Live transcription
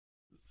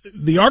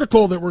The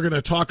article that we're going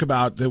to talk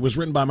about that was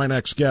written by my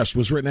next guest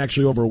was written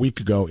actually over a week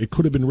ago. It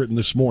could have been written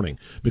this morning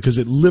because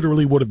it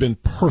literally would have been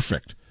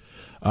perfect,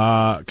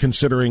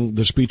 considering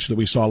the speech that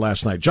we saw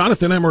last night.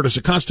 Jonathan Emord is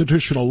a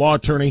constitutional law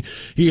attorney.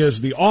 He is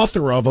the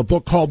author of a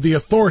book called The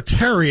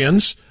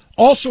Authoritarians,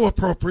 also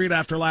appropriate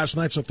after last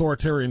night's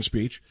authoritarian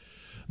speech.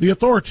 The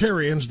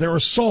Authoritarians, their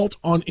assault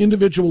on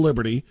individual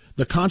liberty,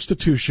 the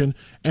Constitution,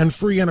 and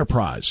free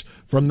enterprise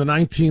from the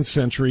 19th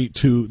century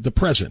to the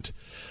present.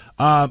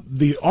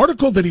 The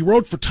article that he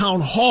wrote for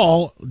Town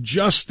Hall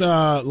just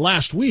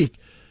last week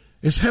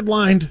is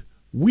headlined,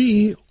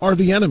 "We Are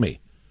the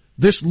Enemy."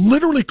 This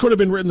literally could have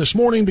been written this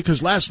morning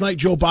because last night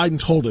Joe Biden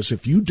told us,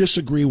 if you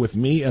disagree with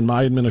me and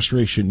my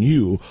administration,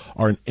 you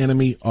are an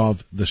enemy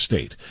of the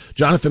state.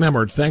 Jonathan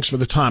Emord, thanks for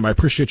the time. I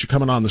appreciate you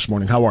coming on this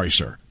morning. How are you,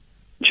 sir?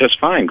 Just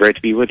fine. Great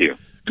to be with you.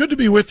 Good to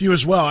be with you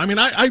as well. I mean,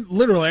 I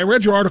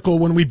read your article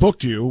when we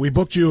booked you. We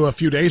booked you a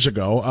few days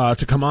ago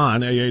to come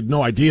on. I had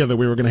no idea that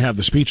we were going to have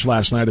the speech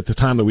last night at the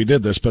time that we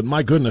did this, but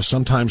my goodness,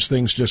 sometimes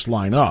things just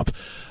line up.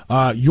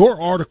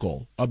 Your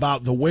article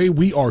about the way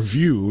we are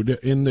viewed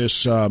in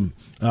this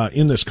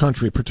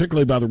country,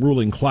 particularly by the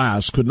ruling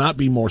class, could not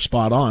be more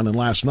spot on. And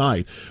last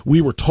night,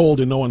 we were told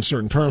in no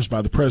uncertain terms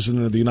by the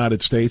President of the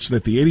United States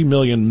that the 80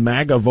 million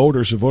MAGA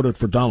voters who voted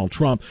for Donald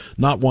Trump,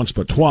 not once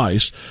but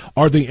twice,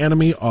 are the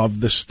enemy of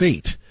the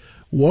state.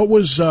 What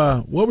was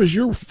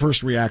your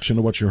first reaction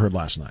to what you heard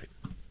last night?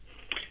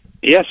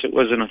 Yes, it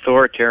was an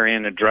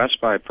authoritarian address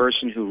by a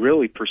person who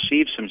really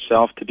perceives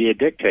himself to be a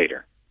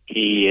dictator.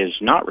 He is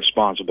not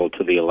responsible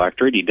to the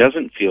electorate. He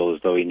doesn't feel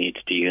as though he needs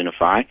to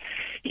unify.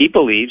 He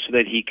believes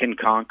that he can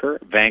conquer,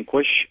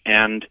 vanquish,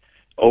 and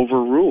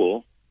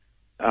overrule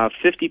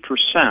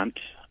 50%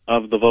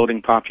 of the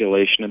voting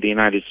population of the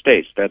United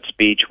States. That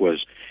speech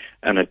was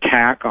an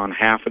attack on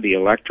half of the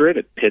electorate.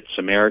 It pits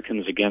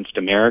Americans against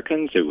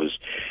Americans. It was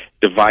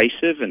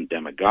divisive and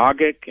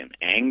demagogic and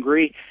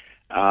angry.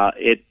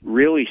 It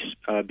really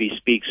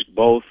bespeaks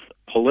both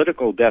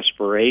political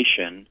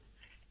desperation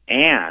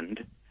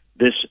and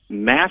this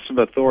massive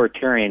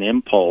authoritarian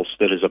impulse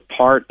that is a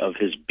part of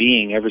his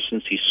being ever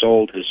since he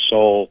sold his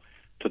soul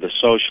to the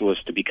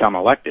socialists to become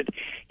elected.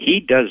 He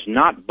does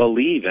not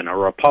believe in a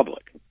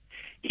republic.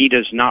 He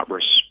does not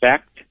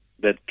respect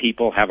that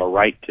people have a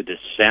right to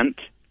dissent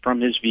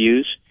from his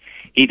views.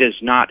 He does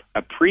not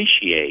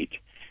appreciate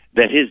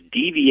that his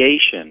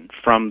deviation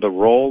from the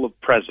role of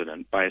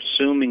president by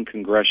assuming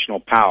congressional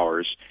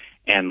powers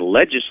and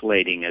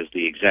legislating as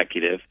the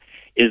executive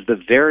is the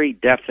very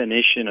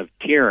definition of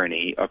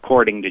tyranny,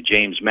 according to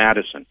James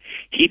Madison.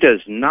 He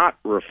does not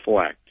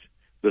reflect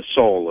the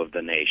soul of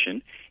the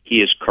nation. He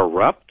is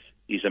corrupt.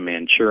 He's a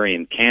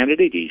Manchurian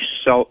candidate. He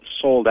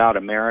sold out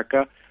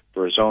America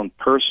for his own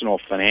personal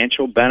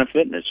financial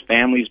benefit and his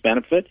family's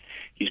benefit.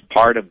 He's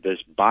part of this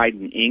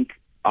Biden Inc.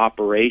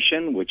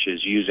 operation, which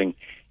is using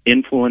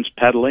influence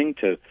peddling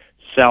to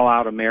sell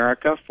out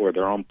America for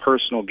their own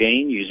personal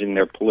gain, using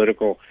their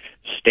political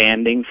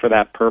standing for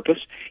that purpose.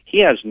 He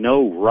has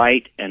no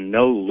right and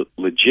no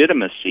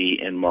legitimacy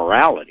in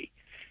morality,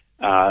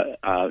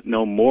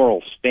 no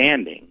moral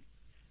standing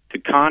to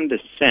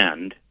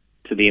condescend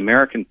to the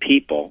American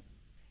people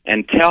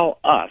and tell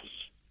us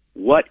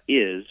what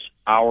is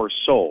our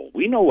soul.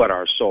 We know what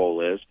our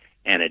soul is,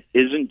 and it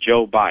isn't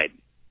Joe Biden.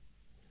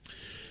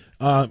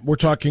 We're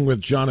talking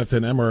with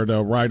Jonathan Emord,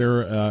 a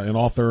writer, an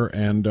author,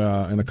 and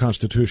a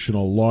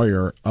constitutional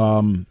lawyer.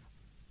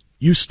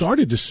 You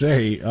started to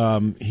say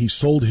he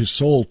sold his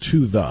soul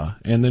to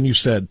and then you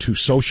said to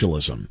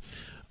socialism.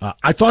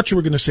 I thought you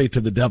were going to say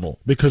to the devil,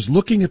 because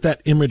looking at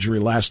that imagery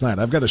last night,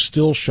 I've got a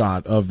still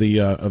shot of the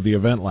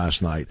event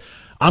last night.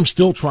 I'm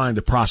still trying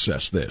to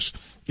process this.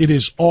 It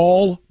is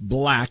all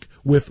black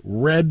with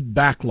red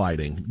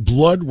backlighting,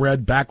 blood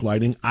red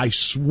backlighting. I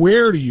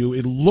swear to you,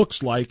 it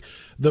looks like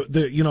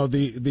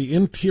the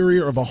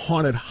interior of a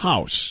haunted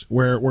house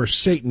where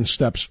Satan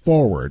steps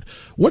forward.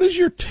 What is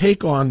your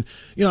take on,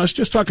 I was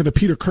just talking to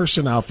Peter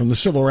Kirsanow from the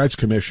Civil Rights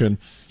Commission,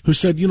 who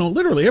said,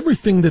 literally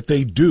everything that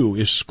they do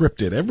is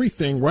scripted.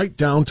 Everything right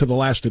down to the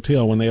last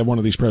detail when they have one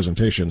of these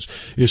presentations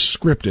is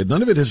scripted.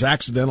 None of it is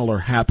accidental or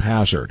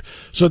haphazard.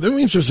 So that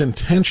means it's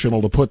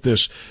intentional to put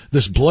this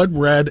blood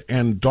red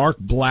and dark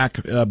black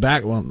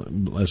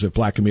as if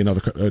black can be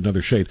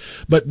another shade,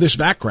 but this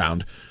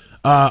background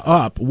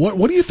up.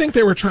 What do you think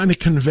they were trying to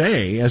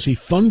convey as he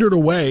thundered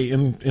away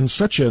in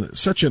such an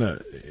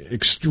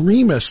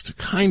extremist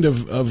kind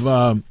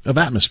of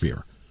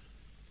atmosphere?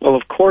 Well,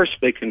 of course,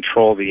 they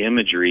control the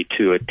imagery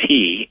to a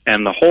T,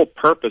 and the whole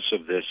purpose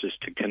of this is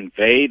to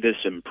convey this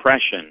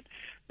impression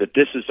that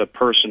this is a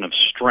person of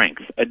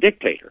strength, a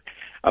dictator,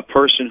 a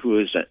person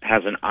who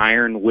has an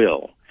iron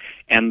will.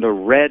 And the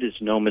red is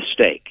no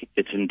mistake.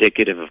 It's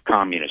indicative of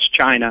communist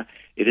China.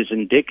 It is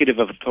indicative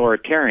of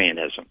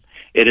authoritarianism.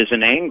 It is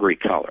an angry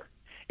color.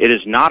 It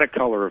is not a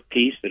color of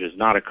peace. It is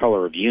not a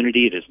color of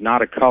unity. It is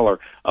not a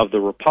color of the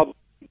Republic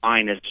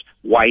minus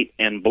white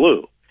and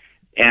blue.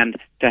 And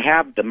to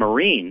have the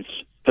Marines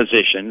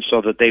positioned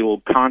so that they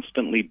will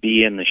constantly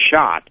be in the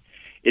shot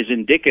is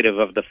indicative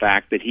of the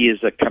fact that he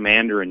is a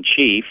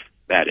commander-in-chief,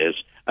 that is,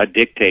 a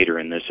dictator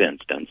in this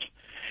instance,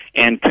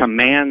 and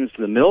commands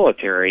the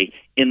military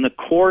in the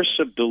course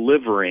of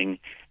delivering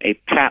a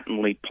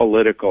patently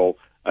political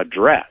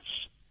address.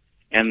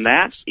 And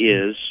that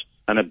is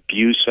an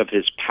abuse of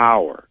his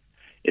power.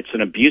 It's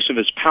an abuse of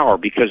his power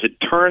because it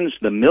turns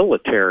the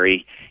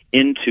military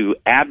into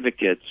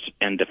advocates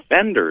and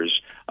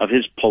defenders of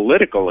his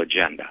political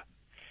agenda.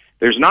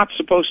 There's not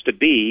supposed to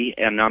be,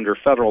 and under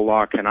federal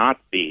law cannot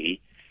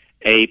be,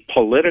 a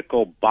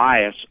political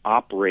bias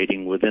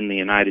operating within the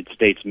United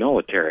States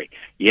military.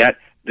 Yet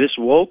this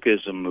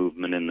wokeism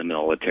movement in the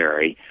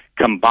military,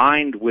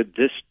 combined with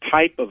this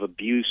type of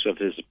abuse of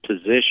his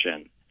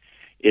position,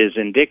 is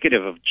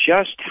indicative of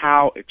just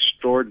how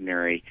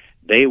extraordinary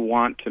they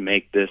want to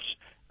make this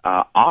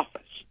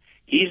office.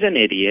 He's an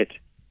idiot,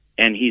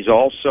 and he's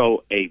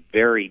also a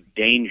very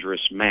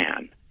dangerous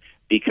man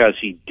because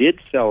he did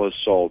sell his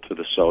soul to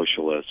the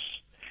socialists,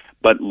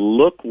 but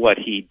look what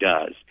he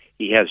does.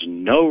 He has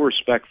no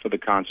respect for the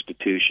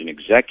Constitution.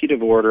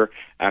 Executive order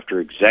after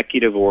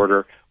executive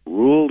order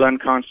ruled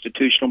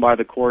unconstitutional by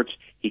the courts.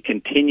 He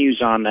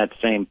continues on that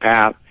same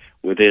path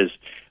with his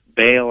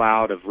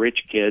bailout of rich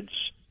kids,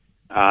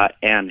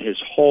 and his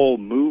whole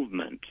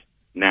movement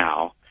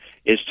now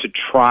is to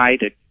try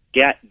to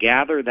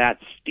gather that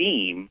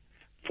steam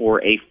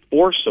for a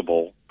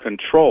forcible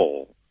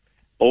control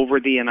over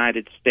the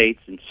United States,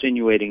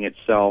 insinuating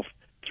itself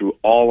through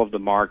all of the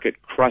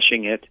market,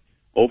 crushing it,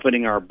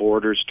 opening our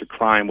borders to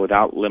crime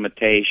without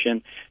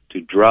limitation, to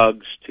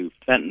drugs, to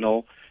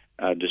fentanyl,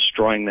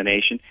 destroying the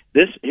nation.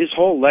 His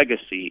whole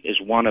legacy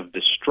is one of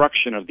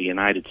destruction of the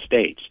United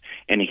States.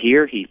 And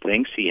here he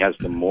thinks he has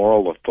the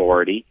moral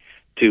authority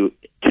to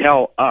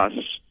tell us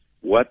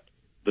what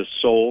the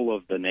soul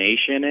of the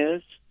nation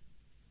is.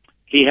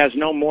 He has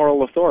no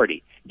moral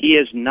authority. He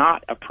is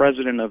not a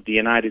president of the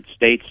United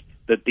States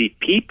that the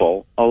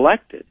people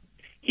elected.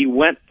 He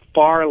went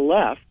far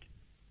left.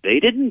 They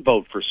didn't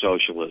vote for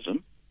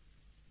socialism.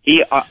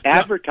 He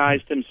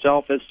advertised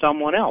himself as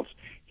someone else.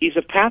 He's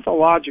a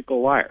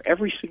pathological liar.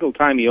 Every single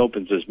time he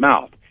opens his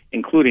mouth,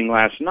 including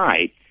last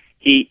night,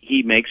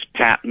 he makes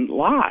patent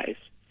lies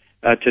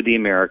to the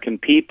American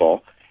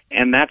people.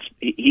 And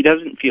he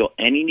doesn't feel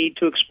any need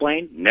to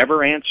explain,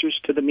 never answers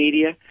to the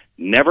media,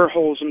 never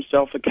holds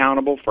himself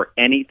accountable for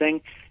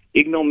anything.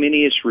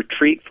 Ignominious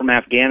retreat from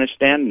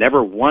Afghanistan,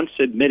 never once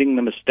admitting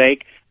the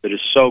mistake that is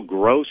so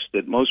gross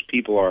that most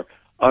people are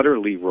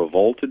utterly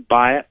revolted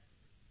by it.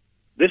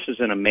 This is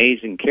an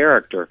amazing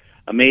character,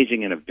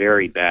 amazing in a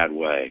very bad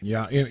way.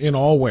 Yeah, in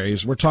all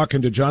ways. We're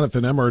talking to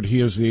Jonathan EMORD.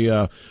 He is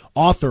the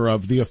author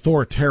of The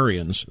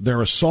Authoritarians,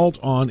 Their Assault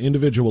on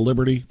Individual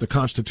Liberty, the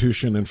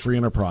Constitution, and Free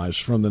Enterprise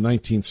from the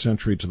 19th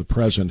century to the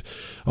present.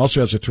 Also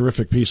has a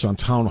terrific piece on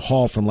Town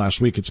Hall from last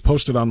week. It's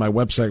posted on my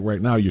website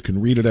right now. You can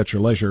read it at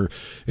your leisure.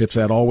 It's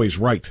at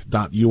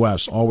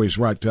alwaysright.us,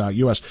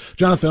 alwaysright.us.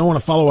 Jonathan, I want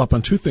to follow up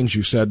on two things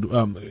you said.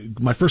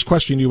 My first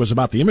question to you was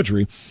about the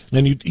imagery,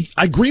 and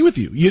I agree with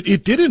you.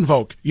 It did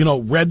invoke,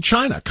 Red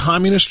China,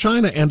 Communist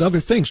China, and other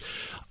things.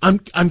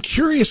 I'm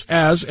curious,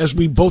 as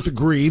we both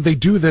agree, they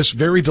do this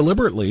very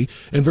deliberately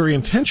and very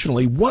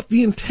intentionally, what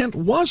the intent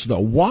was,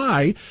 though.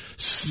 Why,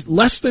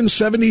 less than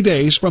 70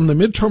 days from the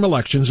midterm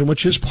elections, in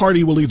which his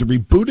party will either be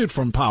booted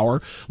from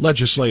power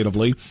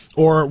legislatively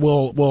or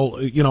will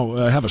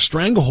have a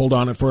stranglehold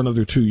on it for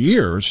another 2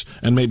 years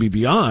and maybe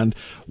beyond,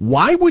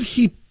 why would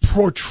he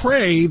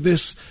portray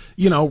this,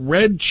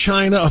 Red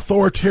China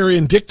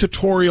authoritarian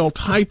dictatorial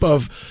type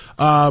of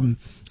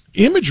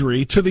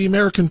imagery to the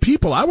American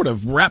people? I would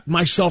have wrapped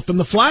myself in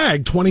the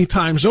flag 20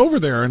 times over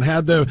there and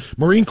had the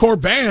Marine Corps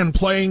band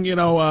playing,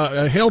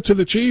 Hail to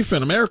the Chief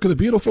and America the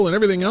Beautiful and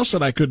everything else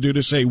that I could do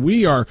to say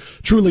we are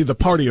truly the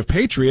party of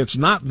patriots,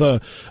 not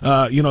the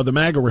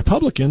MAGA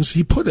Republicans.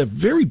 He put a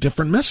very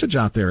different message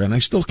out there, and I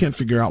still can't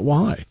figure out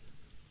why.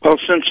 Well,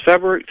 since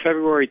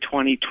February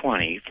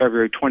 2020,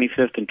 February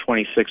 25th and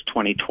 26th,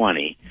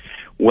 2020,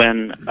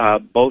 when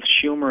both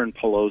Schumer and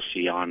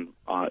Pelosi,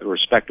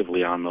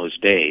 respectively on those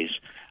days,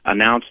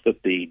 announced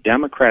that the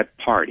Democrat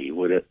Party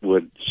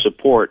would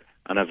support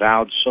an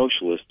avowed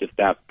socialist if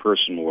that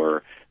person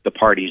were the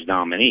party's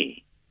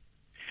nominee,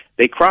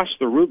 they crossed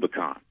the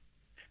Rubicon.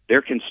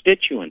 Their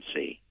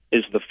constituency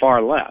is the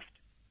far left.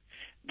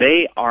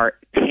 They are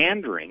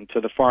pandering to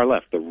the far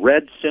left. The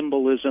red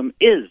symbolism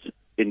is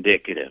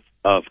indicative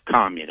of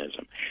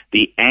communism.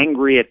 The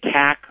angry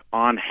attack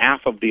on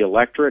half of the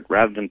electorate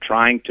rather than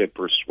trying to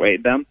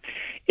persuade them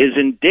is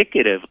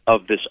indicative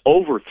of this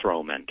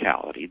overthrow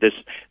mentality, this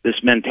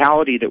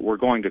mentality that we're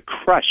going to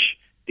crush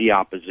the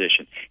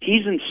opposition.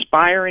 He's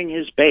inspiring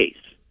his base.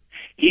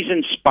 He's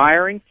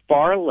inspiring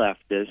far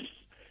leftists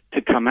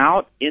to come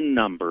out in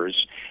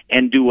numbers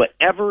and do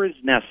whatever is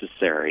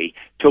necessary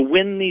to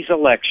win these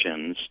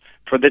elections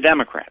for the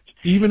Democrats.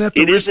 Even at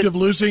the risk of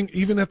losing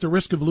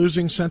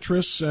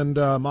centrists and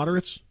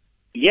moderates?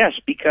 Yes,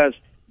 because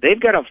they've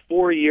got a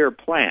 4-year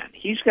plan.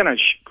 He's going to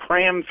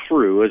cram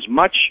through as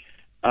much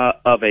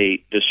of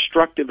a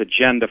destructive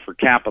agenda for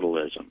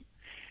capitalism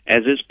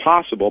as is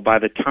possible by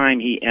the time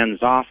he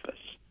ends office.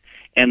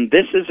 And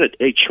this is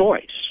a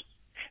choice.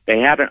 They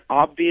had an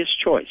obvious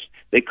choice.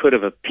 They could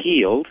have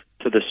appealed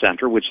to the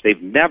center, which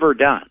they've never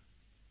done,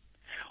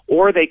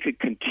 or they could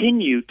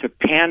continue to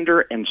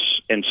pander and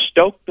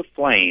stoke the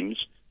flames,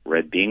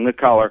 red being the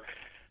color,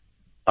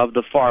 of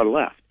the far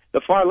left.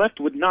 The far left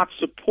would not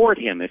support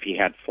him if he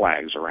had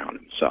flags around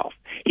himself.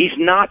 He's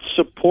not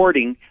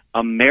supporting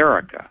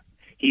America.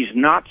 He's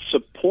not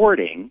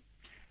supporting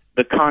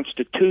the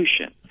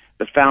Constitution,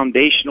 the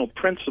foundational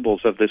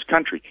principles of this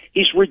country.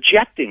 He's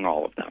rejecting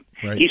all of them.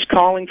 Right. He's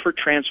calling for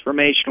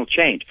transformational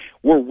change.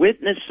 We're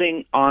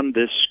witnessing on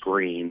this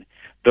screen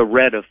the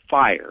red of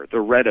fire,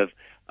 the red of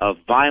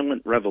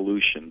violent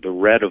revolution, the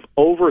red of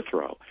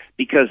overthrow,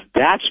 because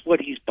that's what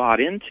he's bought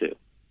into.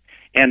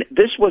 And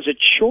this was a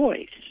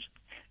choice.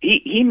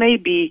 He may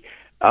be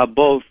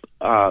both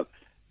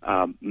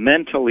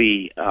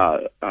mentally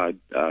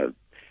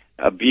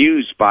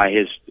abused by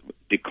his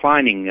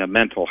declining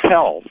mental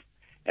health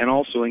and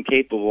also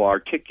incapable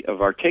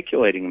of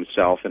articulating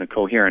himself in a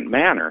coherent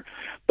manner.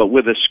 But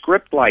with a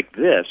script like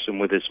this and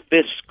with his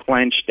fists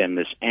clenched and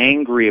this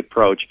angry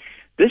approach,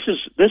 this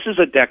is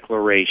a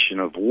declaration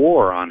of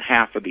war on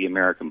half of the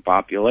American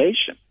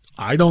population.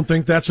 I don't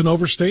think that's an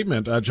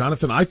overstatement,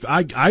 Jonathan.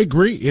 I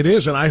agree, it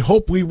is, and I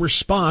hope we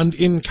respond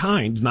in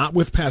kind, not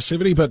with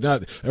passivity,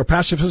 or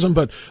pacifism,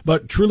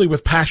 but truly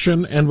with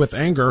passion and with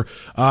anger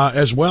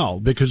as well,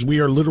 because we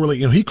are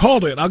literally, he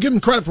called it. I'll give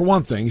him credit for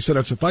one thing. He said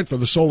it's a fight for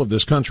the soul of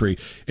this country,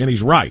 and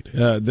he's right.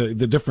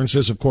 The difference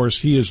is, of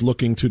course, he is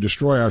looking to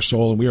destroy our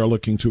soul, and we are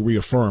looking to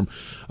reaffirm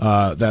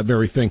that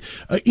very thing.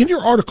 In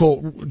your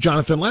article,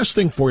 Jonathan, last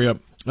thing for you.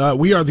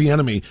 We are the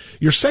enemy.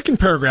 Your second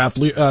paragraph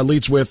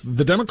leads with,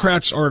 the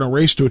Democrats are in a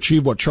race to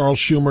achieve what Charles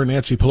Schumer,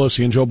 Nancy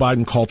Pelosi, and Joe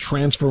Biden call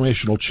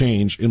transformational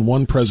change in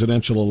one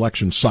presidential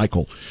election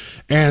cycle.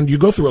 And you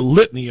go through a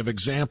litany of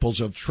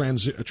examples of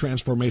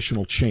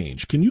transformational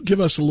change. Can you give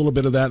us a little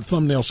bit of that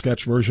thumbnail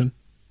sketch version?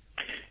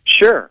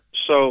 Sure.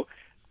 So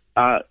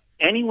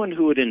anyone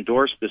who would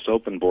endorse this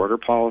open border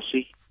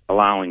policy,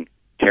 allowing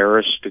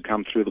terrorists to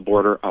come through the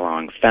border,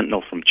 allowing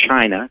fentanyl from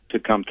China to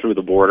come through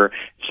the border,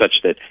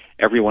 such that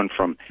everyone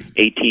from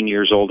 18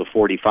 years old to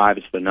 45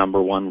 is the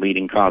number one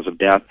leading cause of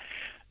death,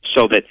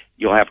 so that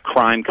you'll have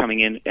crime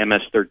coming in,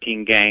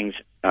 MS-13 gangs,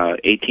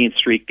 18th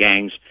Street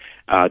gangs,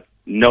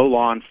 no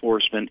law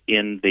enforcement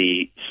in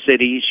the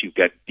cities. You've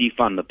got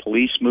defund the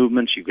police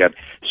movements. You've got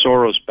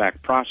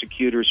Soros-backed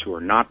prosecutors who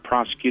are not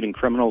prosecuting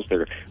criminals.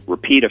 They're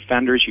repeat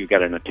offenders. You've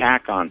got an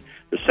attack on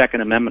the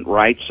Second Amendment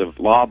rights of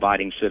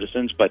law-abiding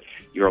citizens, but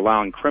you're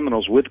allowing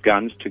criminals with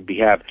guns to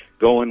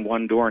go in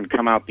one door and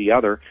come out the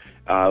other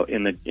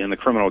in the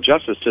criminal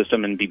justice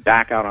system and be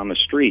back out on the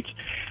streets.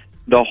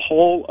 The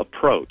whole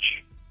approach,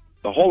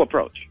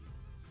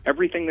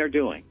 everything they're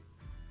doing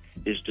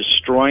is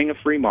destroying a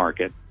free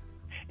market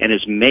and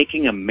is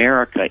making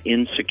America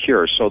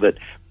insecure, so that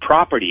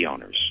property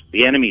owners,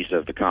 the enemies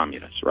of the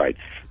communists, right?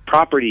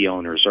 Property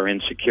owners are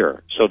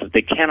insecure, so that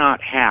they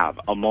cannot have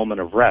a moment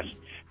of rest.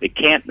 They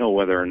can't know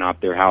whether or not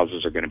their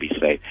houses are going to be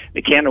safe.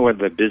 They can't know whether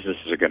their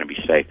businesses are going to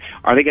be safe.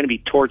 Are they going to be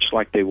torched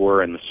like they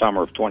were in the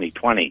summer of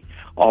 2020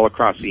 all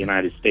across the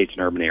United States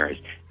and urban areas?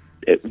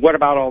 What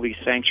about all these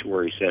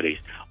sanctuary cities?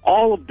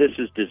 All of this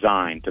is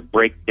designed to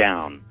break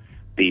down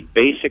the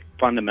basic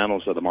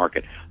fundamentals of the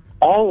market.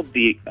 All of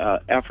the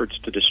efforts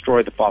to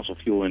destroy the fossil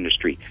fuel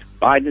industry.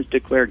 Biden's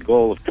declared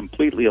goal of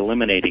completely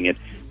eliminating it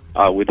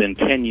within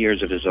 10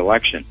 years of his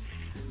election.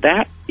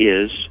 That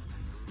is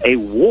a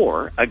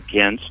war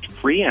against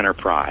free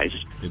enterprise,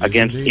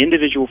 against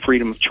individual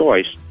freedom of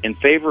choice in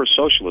favor of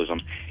socialism.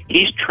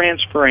 He's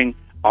transferring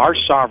our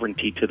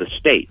sovereignty to the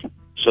state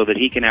so that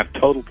he can have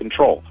total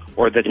control,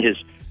 or that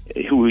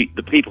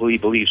the people he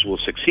believes will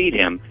succeed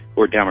him,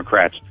 who are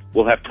Democrats,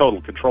 will have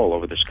total control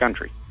over this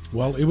country.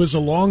 Well, it was a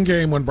long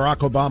game when Barack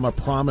Obama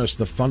promised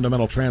the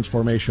fundamental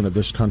transformation of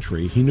this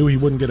country. He knew he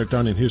wouldn't get it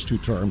done in his two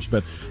terms,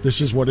 but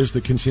this is what is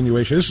the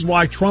continuation. This is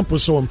why Trump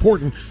was so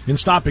important in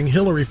stopping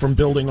Hillary from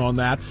building on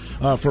that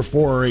for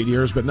 4 or 8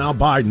 years. But now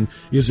Biden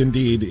is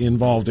indeed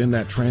involved in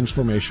that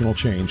transformational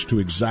change to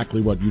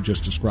exactly what you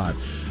just described.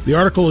 The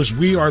article is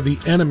We Are the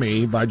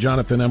Enemy by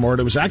Jonathan EMORD.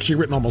 It was actually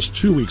written almost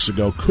 2 weeks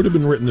ago. Could have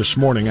been written this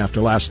morning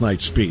after last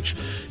night's speech.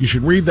 You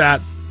should read that.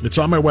 It's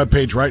on my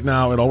webpage right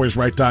now at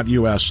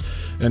alwaysright.us,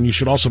 and you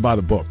should also buy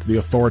the book, The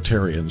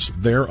Authoritarians,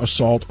 Their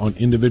Assault on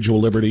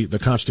Individual Liberty, the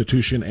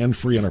Constitution, and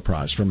Free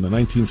Enterprise, from the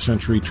 19th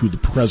century to the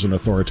present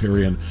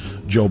authoritarian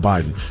Joe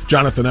Biden.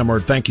 Jonathan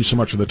EMORD, thank you so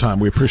much for the time.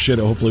 We appreciate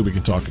it. Hopefully we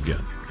can talk again.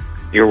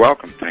 You're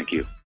welcome. Thank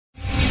you.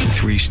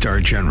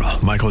 3-star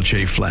General Michael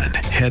J. Flynn,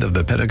 head of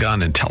the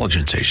Pentagon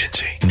Intelligence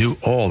Agency, knew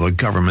all the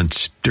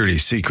government's dirty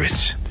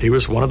secrets. He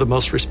was one of the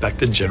most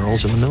respected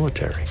generals in the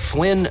military.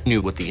 Flynn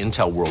knew what the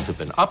intel world had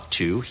been up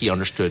to. He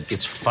understood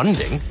its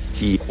funding.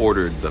 He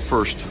ordered the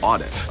first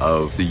audit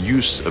of the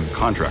use of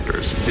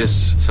contractors.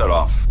 This set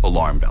off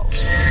alarm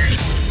bells.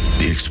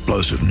 The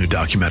explosive new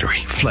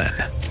documentary, Flynn,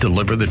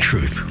 Deliver the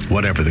Truth,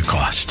 Whatever the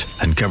Cost,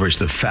 uncovers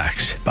the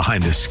facts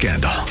behind this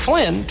scandal.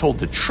 Flynn told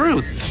the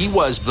truth. He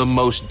was the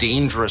most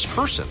dangerous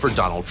person for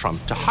Donald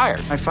Trump to hire.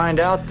 I find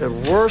out the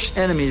worst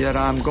enemy that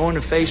I'm going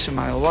to face in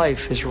my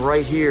life is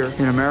right here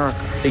in America.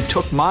 They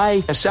took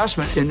my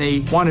assessment and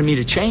they wanted me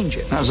to change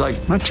it. And I was like,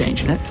 I'm not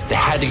changing it. They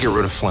had to get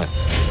rid of Flynn.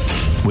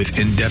 With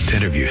in-depth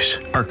interviews,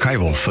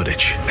 archival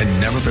footage,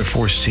 and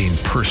never-before-seen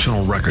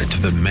personal records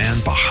of the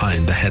man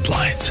behind the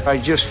headlines. I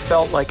just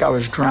felt like I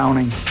was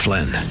drowning.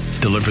 Flynn,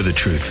 Deliver the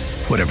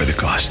Truth, Whatever the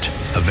Cost.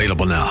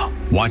 Available now.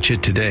 Watch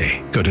it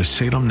today. Go to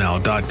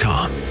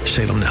salemnow.com.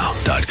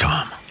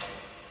 salemnow.com.